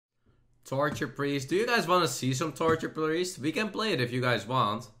Torture Priest. Do you guys want to see some Torture Priest? We can play it if you guys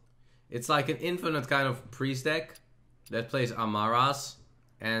want. It's like an infinite kind of priest deck that plays Amaras.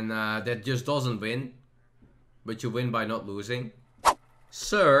 And that just doesn't win. But you win by not losing.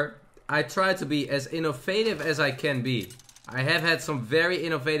 Sir, I try to be as innovative as I can be. I have had some very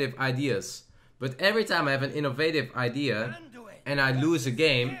innovative ideas. But every time I have an innovative idea and I lose a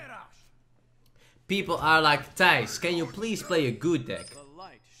game, people are like, Thijs, can you please play a good deck? The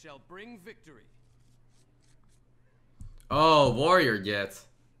light shall bring victory. Oh, Warrior Jet.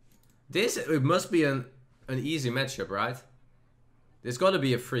 It must be an easy matchup, right? There's gotta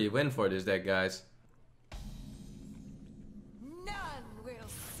be a free win for this deck, guys. None will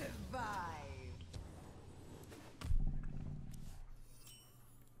survive.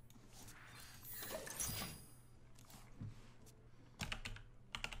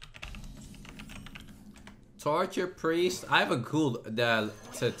 Torture Priest. I have a cool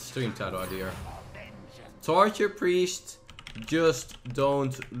stream title here. Torture Priest. Just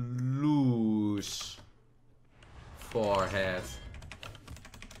don't lose. Forehead.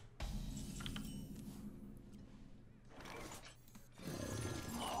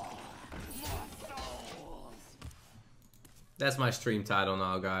 That's my stream title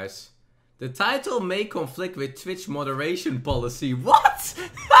now, guys. The title may conflict with Twitch moderation policy. What?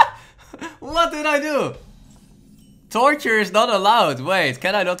 What did I do? Torture is not allowed. Wait,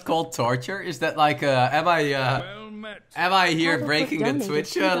 can I not call torture? Is that like am I here breaking the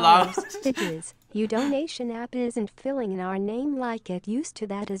Twitch laws? Your donation app isn't filling in our name like it used to.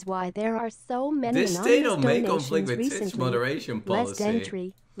 That is why there are so many this title may conflict with Twitch moderation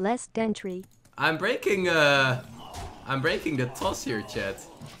policy. Less entry. I'm breaking the toss here, chat.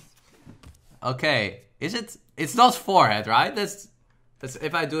 Okay, is it? It's not forehead, right? That's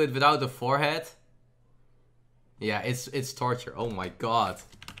if I do it without the forehead. Yeah, it's torture. Oh my god.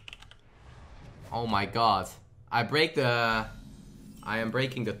 Oh my god. I am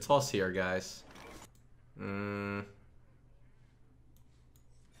breaking the toss here, guys. I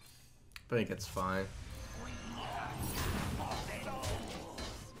think it's fine.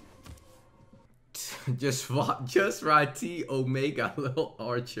 just write T Omega little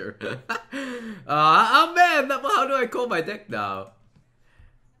archer. Oh man, how do I call my deck now?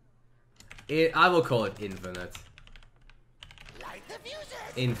 I will call it infinite.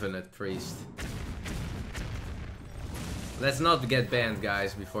 Infinite Priest. Let's not get banned,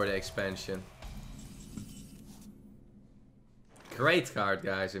 guys, before the expansion. Great card,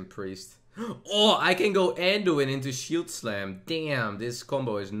 guys, in Priest. Oh, I can go Anduin into Shield Slam. Damn, this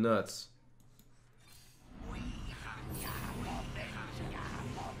combo is nuts.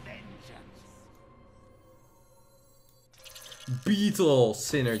 Beetle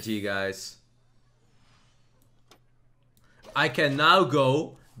synergy, guys. I can now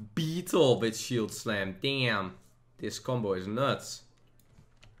go Beetle with Shield Slam. Damn, this combo is nuts.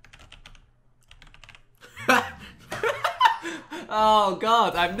 Oh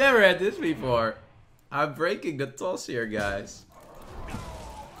god, I've never had this before. I'm breaking the toss here, guys.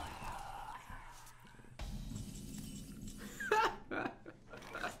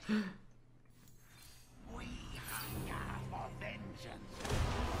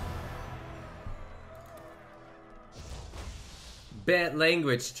 Bad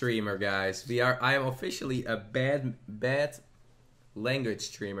language streamer, guys. I am officially a bad language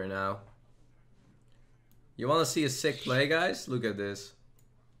streamer now. You wanna see a sick play, guys? Look at this.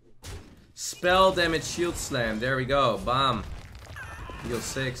 Spell damage Shield Slam. There we go. Bam. Heal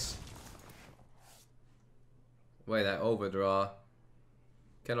 6. Wait, I overdraw.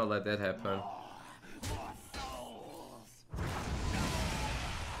 Cannot let that happen.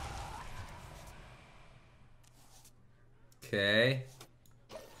 Okay.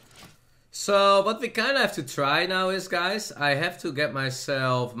 So, what we kind of have to try now is, guys, I have to get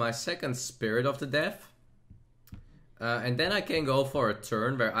myself my second Spirit of the Death. And then I can go for a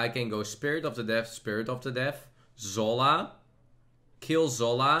turn where I can go Spirit of the Death, Zola, kill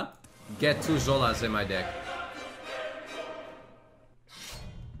Zola, get 2 Zolas in my deck.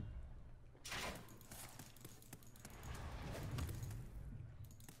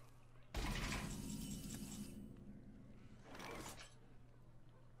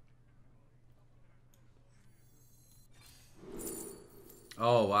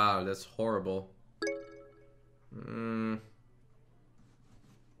 Oh wow, that's horrible.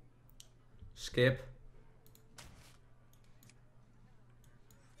 Skip.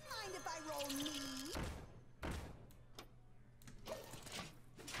 Mind if I roll me?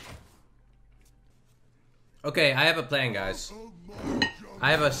 Okay, I have a plan, guys.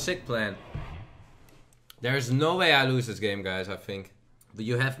 I have a sick plan. There's no way I lose this game, guys, I think. But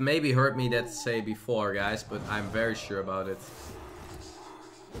you have maybe heard me that say before, guys, but I'm very sure about it.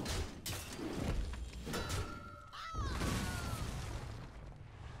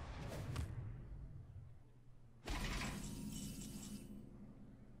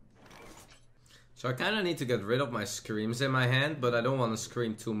 So I kind of need to get rid of my screams in my hand, but I don't want to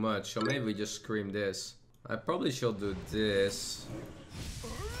scream too much, so maybe we just scream this. I probably should do this.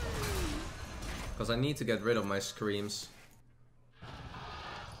 Because I need to get rid of my screams.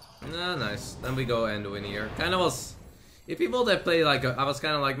 Nah, nice. Then we go Anduin here. Kind of was... If people that play like... I was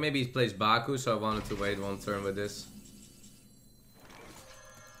kind of like, maybe he plays Baku, so I wanted to wait one turn with this.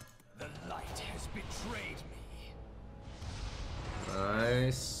 The light has betrayed me.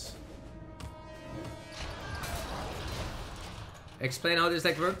 Nice. Explain how this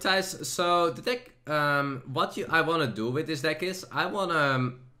deck works, Thijs. So the deck, what I want to do with this deck is, I want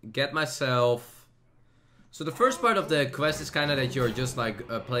to get myself... So the first part of the quest is kind of that you're just like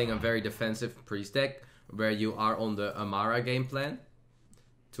playing a very defensive priest deck, where you are on the Amara game plan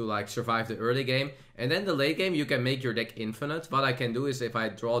to like survive the early game. And then the late game, you can make your deck infinite. What I can do is if I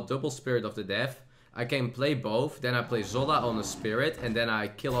draw double Spirit of the Death, I can play both. Then I play Zola on the Spirit, and then I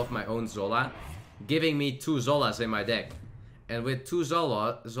kill off my own Zola, giving me 2 Zolas in my deck. And with 2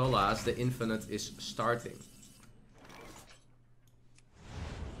 Zolas, the infinite is starting.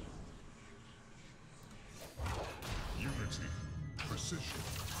 Unity, precision,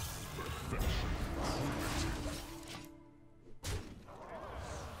 perfection.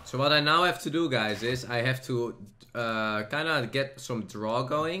 So what I now have to do, guys, is I have to kind of get some draw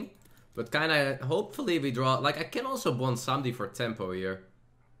going. But kind of, hopefully we draw... Like, I can also bond Samdi for tempo here.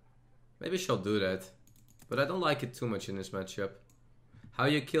 Maybe she'll do that. But I don't like it too much in this matchup. How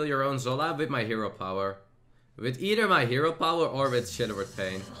you kill your own Zola? With my hero power. With either my hero power or with Shadowward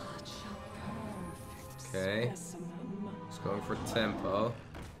Pain. Okay. It's going for tempo.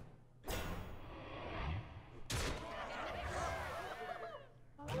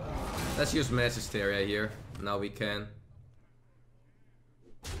 Let's use Mass Hysteria here. Now we can.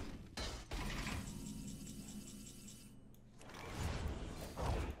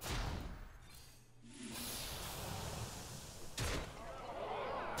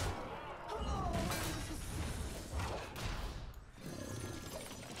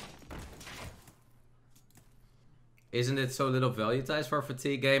 Isn't it so little value, Thijs, for a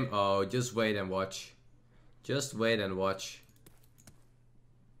fatigue game? Oh, just wait and watch. Just wait and watch.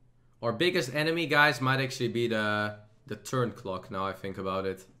 Our biggest enemy, guys, might actually be the turn clock, now I think about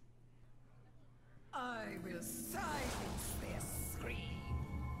it. I will silence their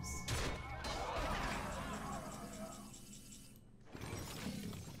screams.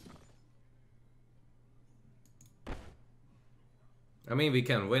 I mean, we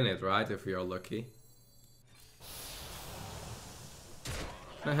can win it, right, if we are lucky.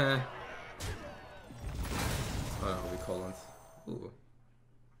 Haha. Oh no, we call it. Ooh.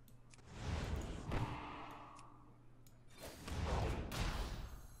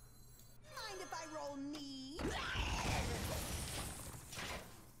 Mind if I roll me?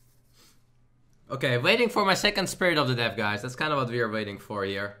 Okay, waiting for my second Spirit of the Death, guys. That's kind of what we are waiting for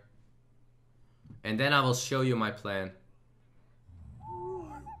here. And then I will show you my plan.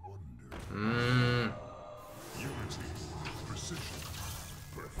 Unity, precision,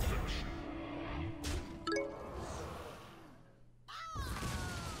 perfection.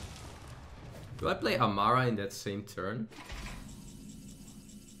 Do I play Amara in that same turn?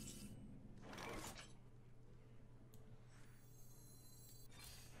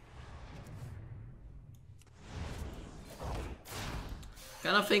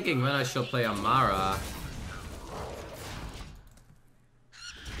 Kind of thinking when I should play Amara.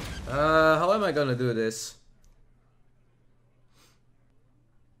 How am I gonna do this?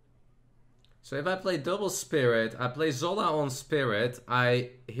 So if I play double Spirit, I play Zola on Spirit, I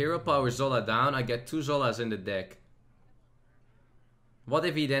hero power Zola down, I get 2 Zolas in the deck. What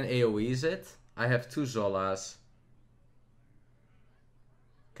if he then AoEs it? I have 2 Zolas.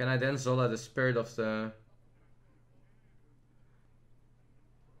 Can I then Zola the Spirit of the...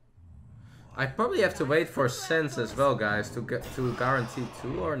 I probably have to wait for Sense as well, guys, to get to guarantee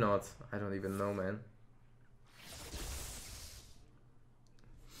 2 or not. I don't even know, man.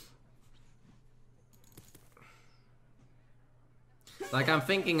 Like, I'm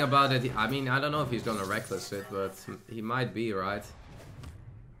thinking about it. I mean, I don't know if he's gonna Reckless it, but he might be, right?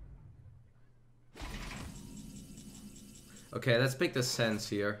 Okay, let's pick the Sense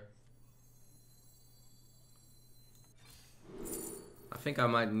here. I think I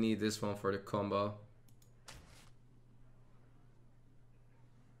might need this one for the combo.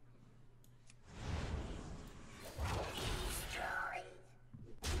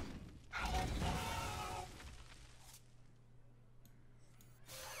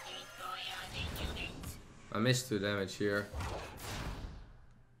 missed 2 damage here.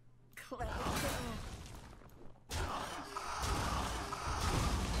 Clever.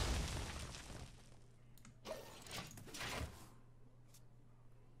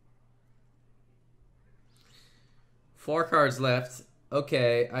 Four cards left.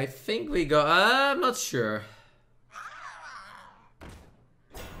 Okay, I think we go. I'm not sure.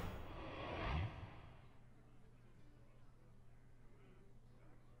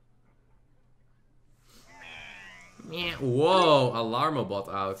 Yeah. Whoa, Alarmobot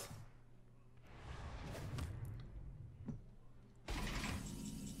out.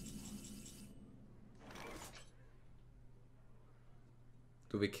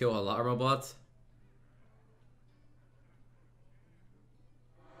 Do we kill Alarmobot?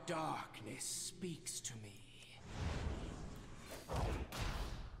 Darkness speaks to me.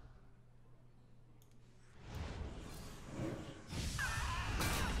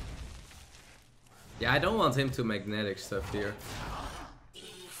 Yeah, I don't want him to magnetic stuff here.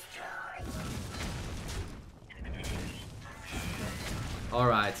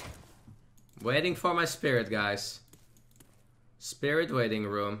 Alright. Waiting for my spirit, guys. Spirit waiting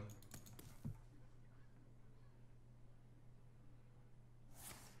room.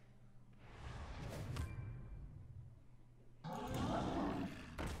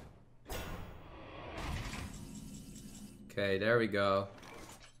 Okay, there we go.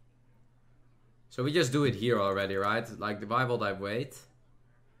 So we just do it here already, right? Like, why would I wait?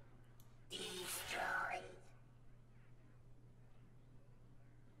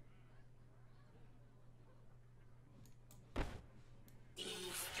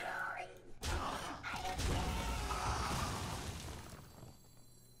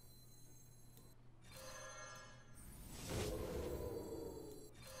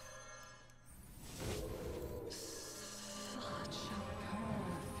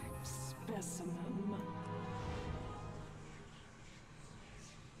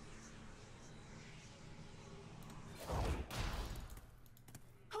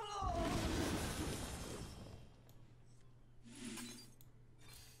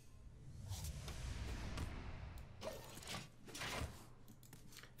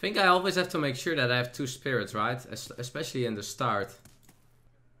 I think I always have to make sure that I have 2 spirits, right? Especially in the start.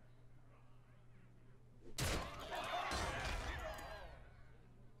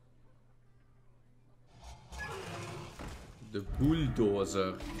 The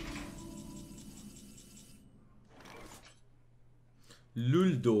bulldozer.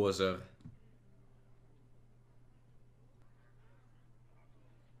 Luldozer.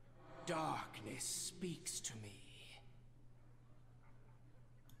 Darkness speaks to me.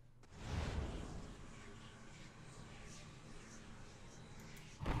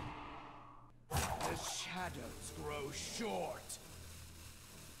 The shadows grow short.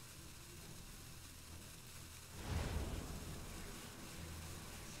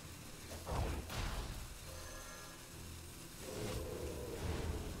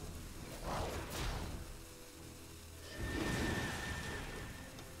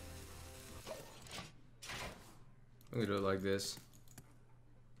 I'm gonna do it like this.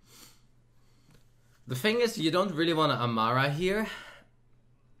 The thing is, you don't really want to Amara here,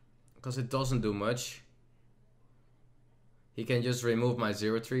 because it doesn't do much. He can just remove my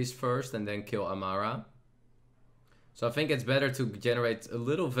 0-3s first and then kill Amara. So I think it's better to generate a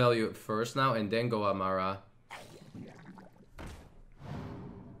little value first now and then go Amara.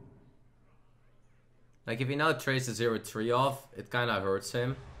 Like, if he now trades the 0-3 off, it kind of hurts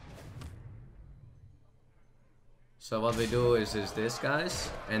him. So what we do is this, guys.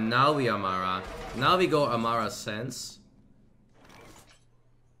 And now we Amara. Now we go Amara Sense.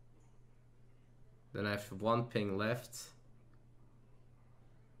 Then I have 1 ping left.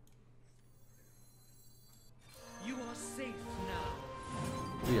 You are safe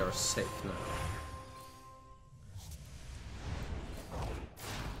now. We are safe now.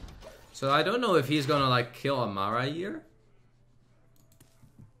 So I don't know if he's gonna like kill Amara here.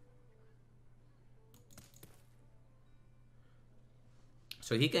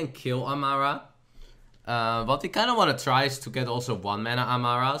 So he can kill Amara. What we kind of want to try is to get also 1 mana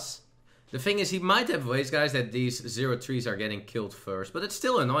Amaras. The thing is, he might have ways, guys, that these 0-3s are getting killed first. But it's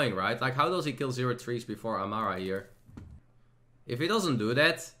still annoying, right? Like, how does he kill 0-3s before Amara here? If he doesn't do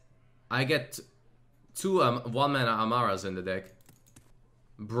that, I get 2 1 mana Amaras in the deck.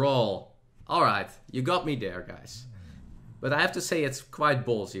 Brawl. Alright, you got me there, guys. But I have to say it's quite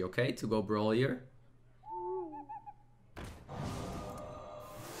ballsy, okay? To go Brawl here.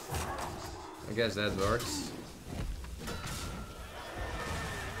 I guess that works.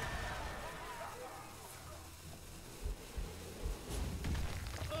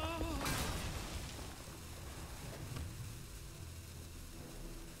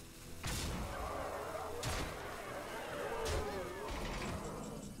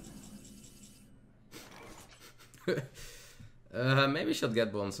 Maybe should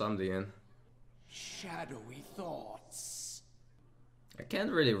get one someday in. Shadowy thoughts. I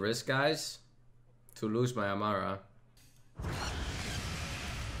can't really risk, guys, to lose my Amara.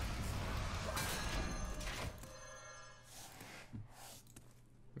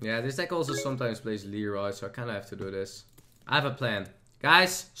 Yeah, this deck also sometimes plays Leroy, so I kind of have to do this. I have a plan.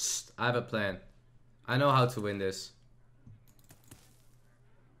 Guys, I have a plan. I know how to win this.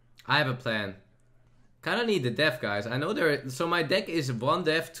 I have a plan. Kind of need the def, guys. I know there. So my deck is 1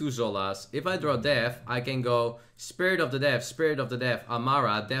 def, 2 Zolas. If I draw def, I can go Spirit of the Def,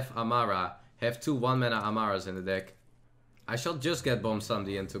 Amara, def Amara. Have 2 1-mana Amaras in the deck. I shall just get Bomb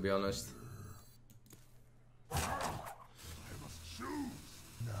Sunday in, to be honest. I must choose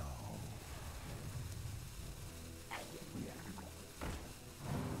now.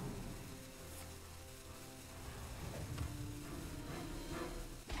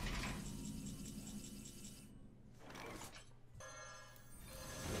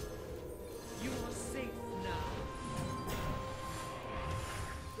 You are safe now.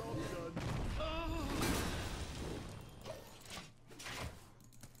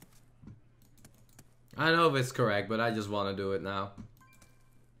 I know if it's correct, but I just want to do it now.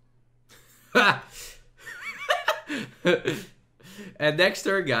 And next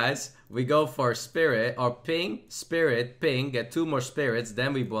turn, guys, we go for Spirit, or Ping, Spirit, Ping, get 2 more Spirits,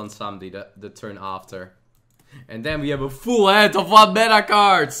 then we want somebody the turn after. And then we have a full hand of 1-mana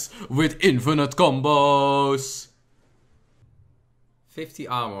cards with infinite combos. 50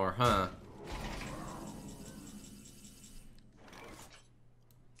 armor, huh?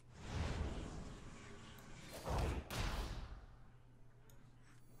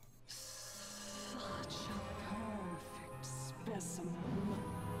 Such a perfect specimen.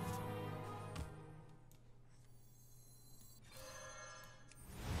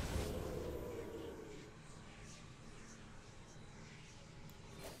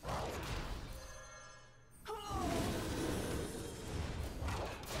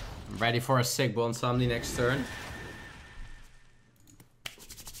 Ready for a sick Bond Somebody next turn.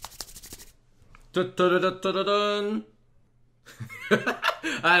 Dun-dun-dun-dun-dun-dun.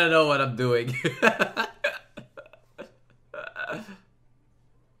 I don't know what I'm doing.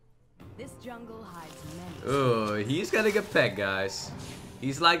 This jungle hides many. Oh, he's getting a peck, guys.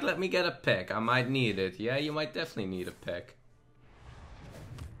 He's like, let me get a peck. I might need it. Yeah, you might definitely need a peck.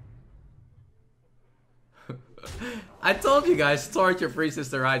 I told you guys, Torture Priest is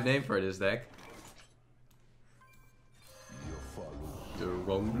the right name for this deck. The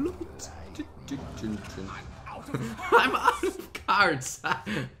wrong loot. I'm out of cards.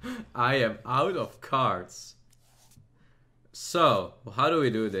 I am out of cards. So, how do we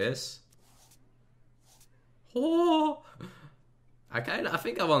do this? Oh, I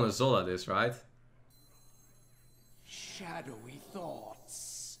think I want to Zola this, right? Shadowy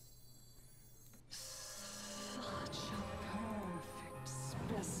thoughts. Such a perfect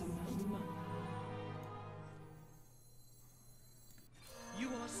specimen. You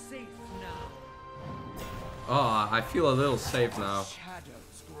are safe now. Oh, I feel a little safe now.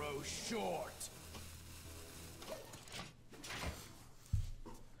 Shadows grow short.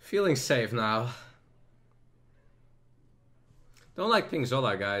 Feeling safe now. Don't like Pink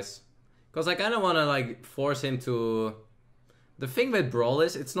Zola, guys. Because I kind of want to like force him to... The thing with Brawl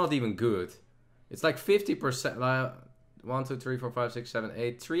is, it's not even good. It's like 50%. 1, 2, 3, 4, 5, 6, 7,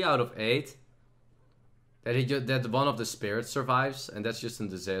 8. 3 out of 8. That one of the spirits survives. And that's just a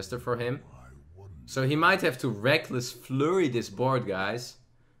disaster for him. So he might have to Reckless Flurry this board, guys.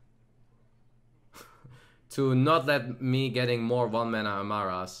 To not let me getting more 1-mana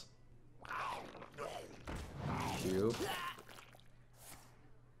Amaras. Cube.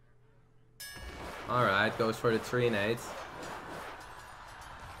 Alright, goes for the 3 and 8.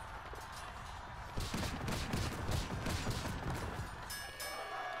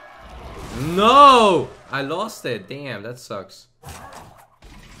 No! I lost it. Damn, that sucks.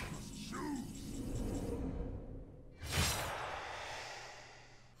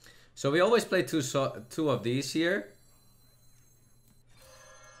 So we always play two of these here.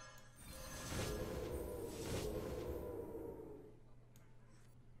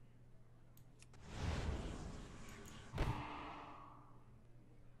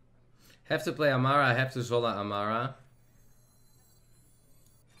 Have to play Amara, have to Zola Amara.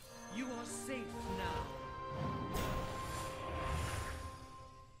 You are safe now.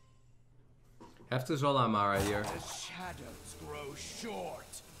 Have to Zola Amara here. The shadows grow short.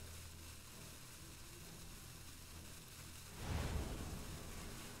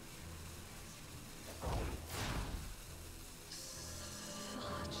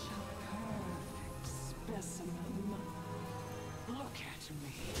 Such a perfect specimen. to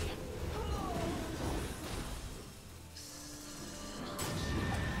me.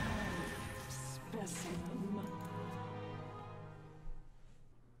 Specimen.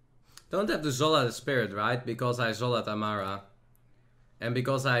 Don't have to Zola the spirit, right? Because I Zola'd Amara. And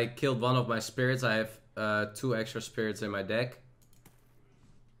because I killed one of my spirits, I have 2 extra spirits in my deck.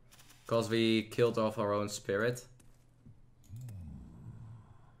 Because we killed off our own spirit.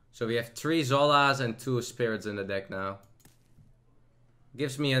 So we have 3 Zolas and 2 spirits in the deck now.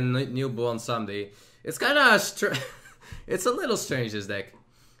 Gives me a new Buon Samedi. It's kind of it's a little strange, this deck.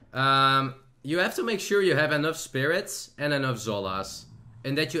 You have to make sure you have enough spirits and enough Zolas.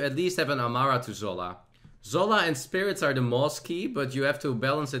 And that you at least have an Amara to Zola. Zola and spirits are the most key, but you have to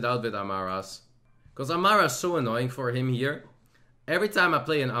balance it out with Amaras. Because Amara is so annoying for him here. Every time I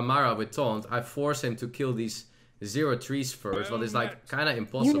play an Amara with Taunt, I force him to kill these 0-3s first, but it's like kind of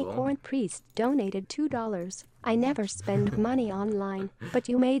impossible. Unicorn Priest donated $2. I never spend money online, but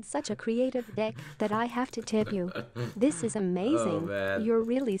you made such a creative deck that I have to tip you. This is amazing. Man. You're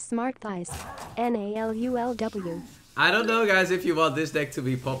really smart, Thijs. NALULW. I don't know, guys, if you want this deck to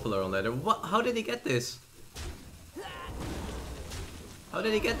be popular on ladder. What? How did he get this? How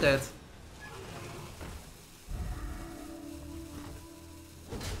did he get that?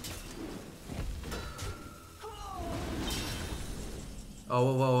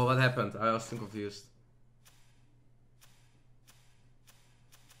 Oh, whoa, what happened? I was too confused.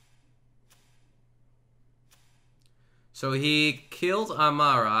 So he killed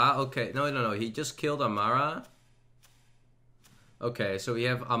Amara. Okay, no. He just killed Amara. Okay, so we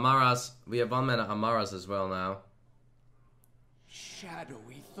have Amaras. We have 1 mana Amaras as well now.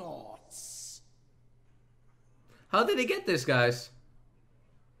 Shadowy thoughts. How did he get this, guys?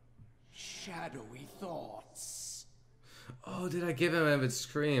 Shadowy thoughts. Oh, did I give him a with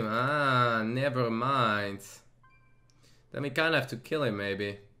Scream? Ah, never mind. Then we kind of have to kill him,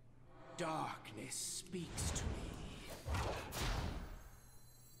 maybe. Darkness speaks to me.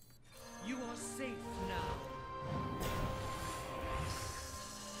 You are safe now.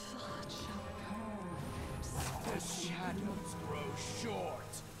 Such a perfect The shadows grow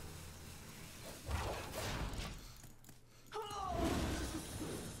short.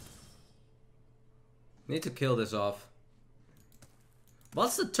 Need to kill this off.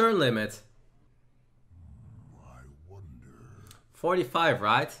 What's the turn limit? I wonder. 45,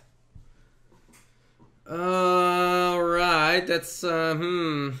 right? Alright, that's,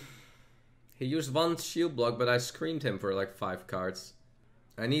 He used 1 shield block, but I screamed him for like 5 cards.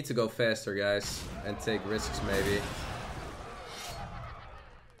 I need to go faster, guys, and take risks, maybe.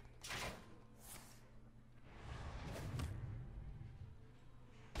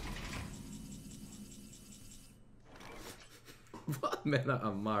 What mana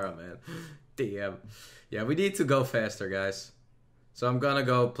Amara, man? Damn. Yeah, we need to go faster, guys. So I'm gonna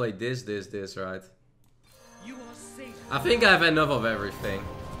go play this, right? You are safe. I think I have enough of everything.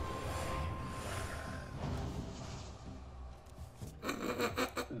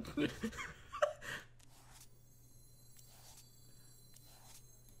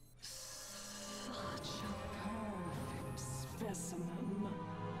 such a perfect specimen.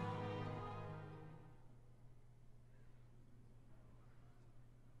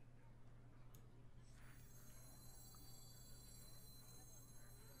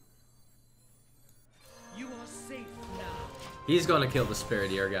 You are safe now. He's gonna kill the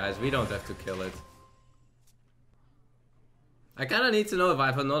spirit here, guys. We don't have to kill it. I kinda need to know if I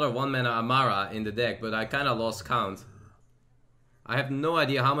have another 1 mana Amara in the deck, but I kinda lost count. I have no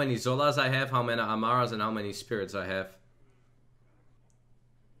idea how many Zolas I have, how many Amaras, and how many spirits I have.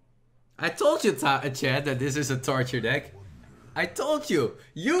 I told you, Chad, that this is a torture deck. I told you!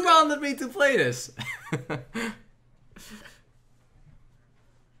 You wanted me to play this!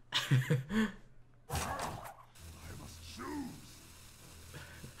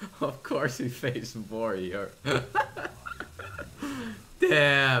 Of course we face Warrior.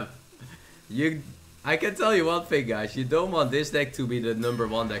 Damn! I can tell you one thing, guys. You don't want this deck to be the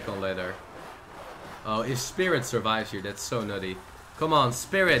 #1 deck on ladder. Oh, if Spirit survives here, that's so nutty. Come on,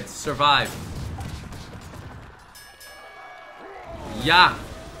 Spirit, survive. Yeah!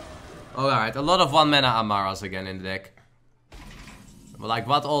 Oh, alright, a lot of 1 mana Amaras again in the deck. Like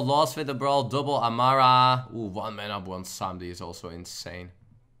what all lost with the brawl, double Amara. Ooh, 1 mana Buon Samedi is also insane.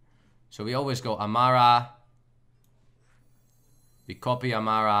 So we always go Amara. We copy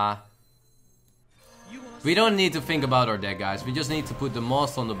Amara. We don't need to think about our deck, guys. We just need to put the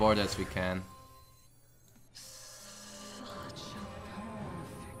most on the board as we can. Such a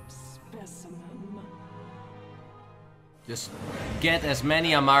perfect specimen. Just get as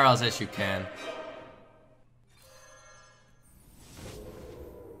many Amaras as you can.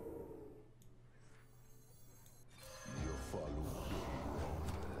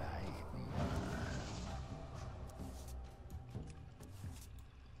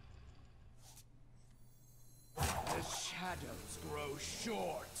 shadows grow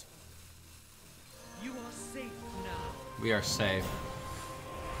short. You are safe now. We are safe.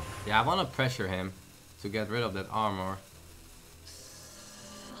 Yeah, I want to pressure him to get rid of that armor.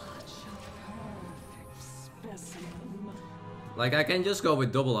 Such a perfect specimen. Like, I can just go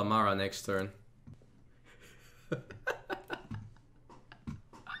with double Amara next turn.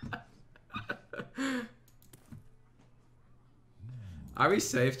 Are we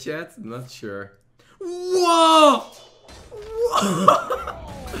safe, chat? Not sure. Whoa! Whoa!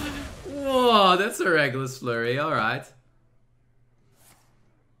 Whoa, that's a reckless flurry, alright.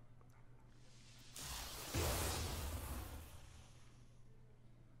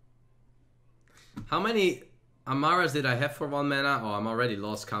 How many Amaras did I have for 1 mana? Oh, I'm already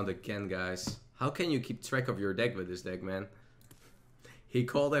lost count again, guys. How can you keep track of your deck with this deck, man? He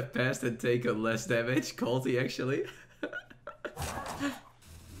called it past and taken less damage. Called he actually?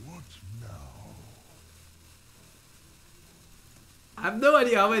 What now? I have no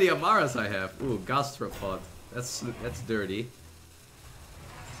idea how many Amaras I have. Ooh, Gastropod. That's dirty.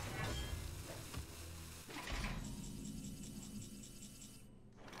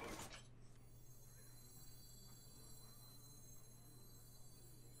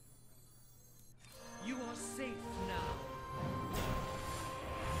 You are safe now.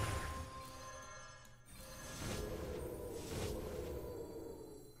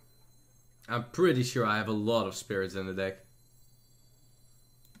 I'm pretty sure I have a lot of spirits in the deck.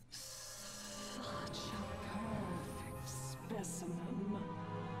 Such a perfect specimen.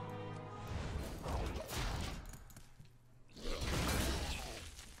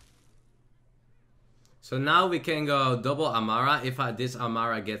 So now we can go double Amara if this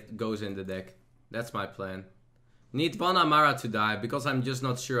Amara goes in the deck. That's my plan. Need 1 Amara to die because I'm just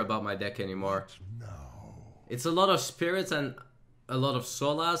not sure about my deck anymore. Now. It's a lot of spirits and a lot of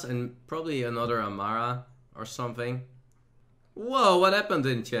Zolas and probably another Amara or something. Whoa, what happened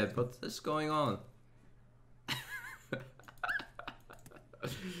in chat? What is going on?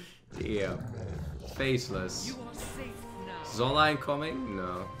 Yeah. Faceless. You are safe now. Zola incoming?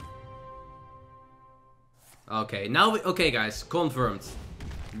 No. Okay, now okay guys, confirmed.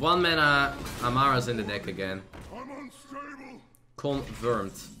 1 mana Amara's in the deck again. I'm unstable.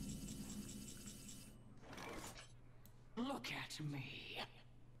 Confirmed. Look at me.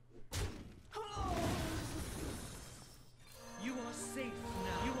 You are safe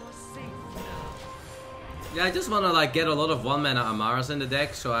now. You are safe now. Yeah, I just wanna like get a lot of 1 mana Amaras in the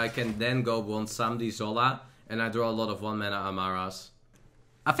deck so I can then go 1 Samdi Zola and I draw a lot of 1 mana Amaras.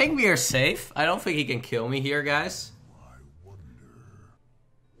 I think we are safe. I don't think he can kill me here, guys. I wonder.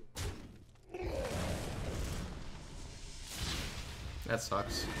 That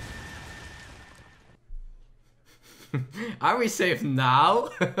sucks. Are we safe now?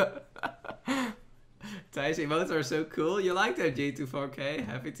 Thijs emotes are so cool. You like that, J24K?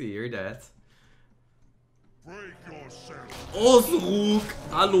 Happy to hear that. Break yourself. Osrook!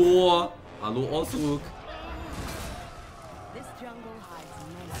 Hallo! Hallo, Osrook. This jungle hides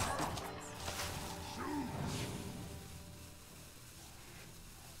many secrets.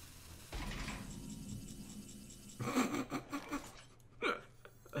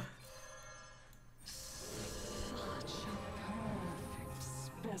 Such a perfect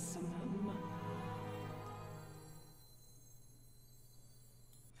specimen.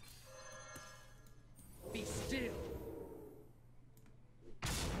 Be still.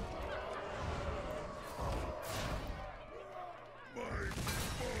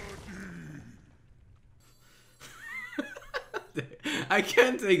 I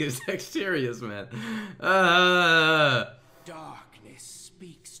can't take this deck serious, man. Darkness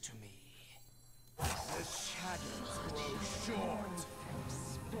speaks to me. The shadows grow short.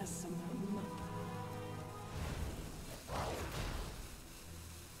 Specimen.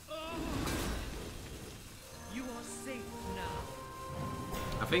 You are safe now.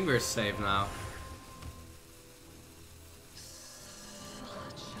 I think we're safe now.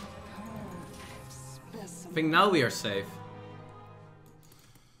 Such a perfect specimen. I think now we are safe.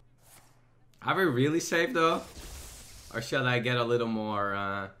 Are we really safe though? Or should I get a little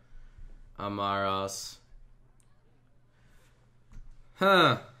more Amaras?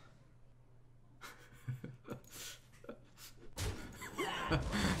 Huh.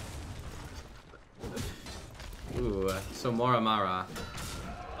 Ooh, some more Amara.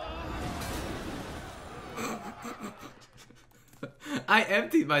 I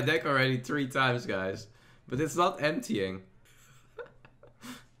emptied my deck already 3 times, guys. But it's not emptying.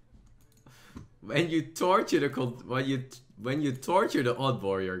 When you torture the when you torture the Odd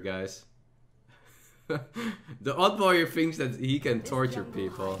Warrior, guys. The Odd Warrior thinks that he can torture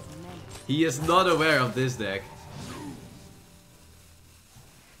people. He is not aware of this deck.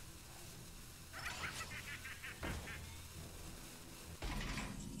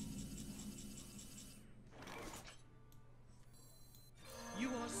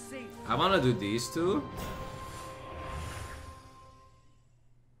 safe. I want to do these two.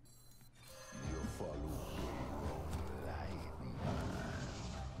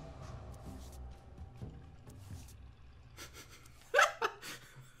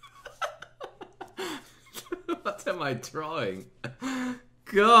 What am I drawing?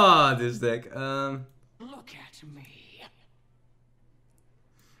 God, this deck. Look at me.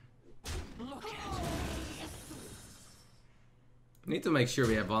 Look at me. Need to make sure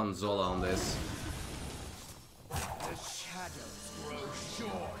we have one Zola on this. The shadows grow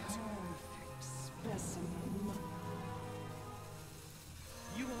short. Perfect specimen.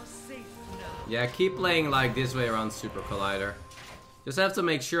 You are safe now. Yeah, keep playing like this way around Super Collider. Just have to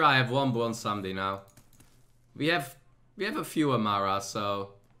make sure I have one Bronsamdi now. We have a few Amara,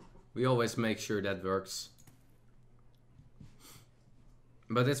 so we always make sure that works.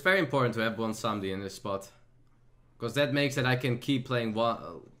 But it's very important to have one Samdi in this spot. Because that makes that I can keep playing one.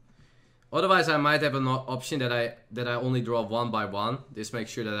 Otherwise I might have an option that I only draw one by one. This makes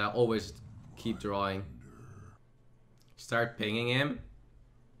sure that I always keep drawing. Start pinging him.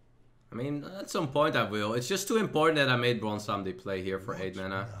 I mean, at some point I will. It's just too important that I made Bronsamdi play here for 8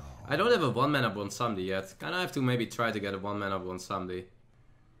 mana. I don't have a 1 mana Bronsamdi yet. Kinda have to maybe try to get a 1 mana Bronsamdi.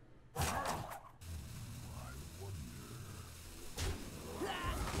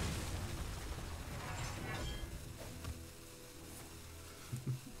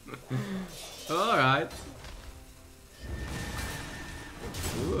 Alright.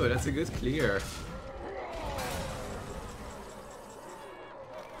 Ooh, that's a good clear.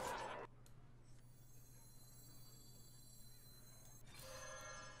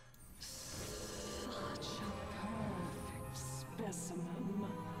 Such a perfect specimen.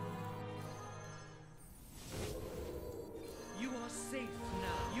 You are safe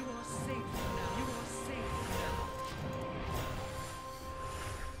now. You are safe now. You are safe now.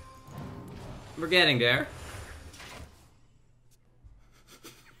 We're getting there.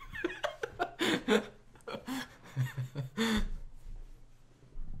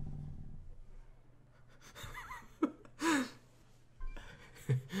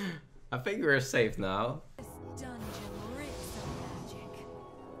 I think we're safe now. This dungeon reeks of magic.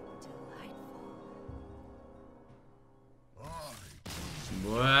 Delightful.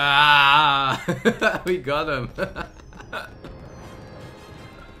 Wow. We got him.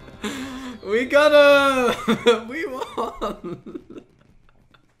 We got him. We won.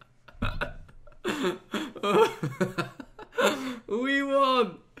 We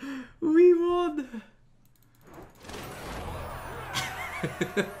won. We won.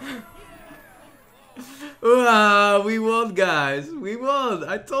 Wow, we won, guys. We won.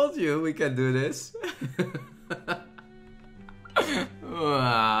 I told you we can do this.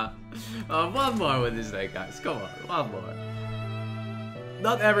 Wow. One more with this deck, guys. Come on, one more.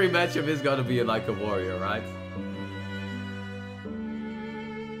 Not every matchup is gonna be like a warrior, right?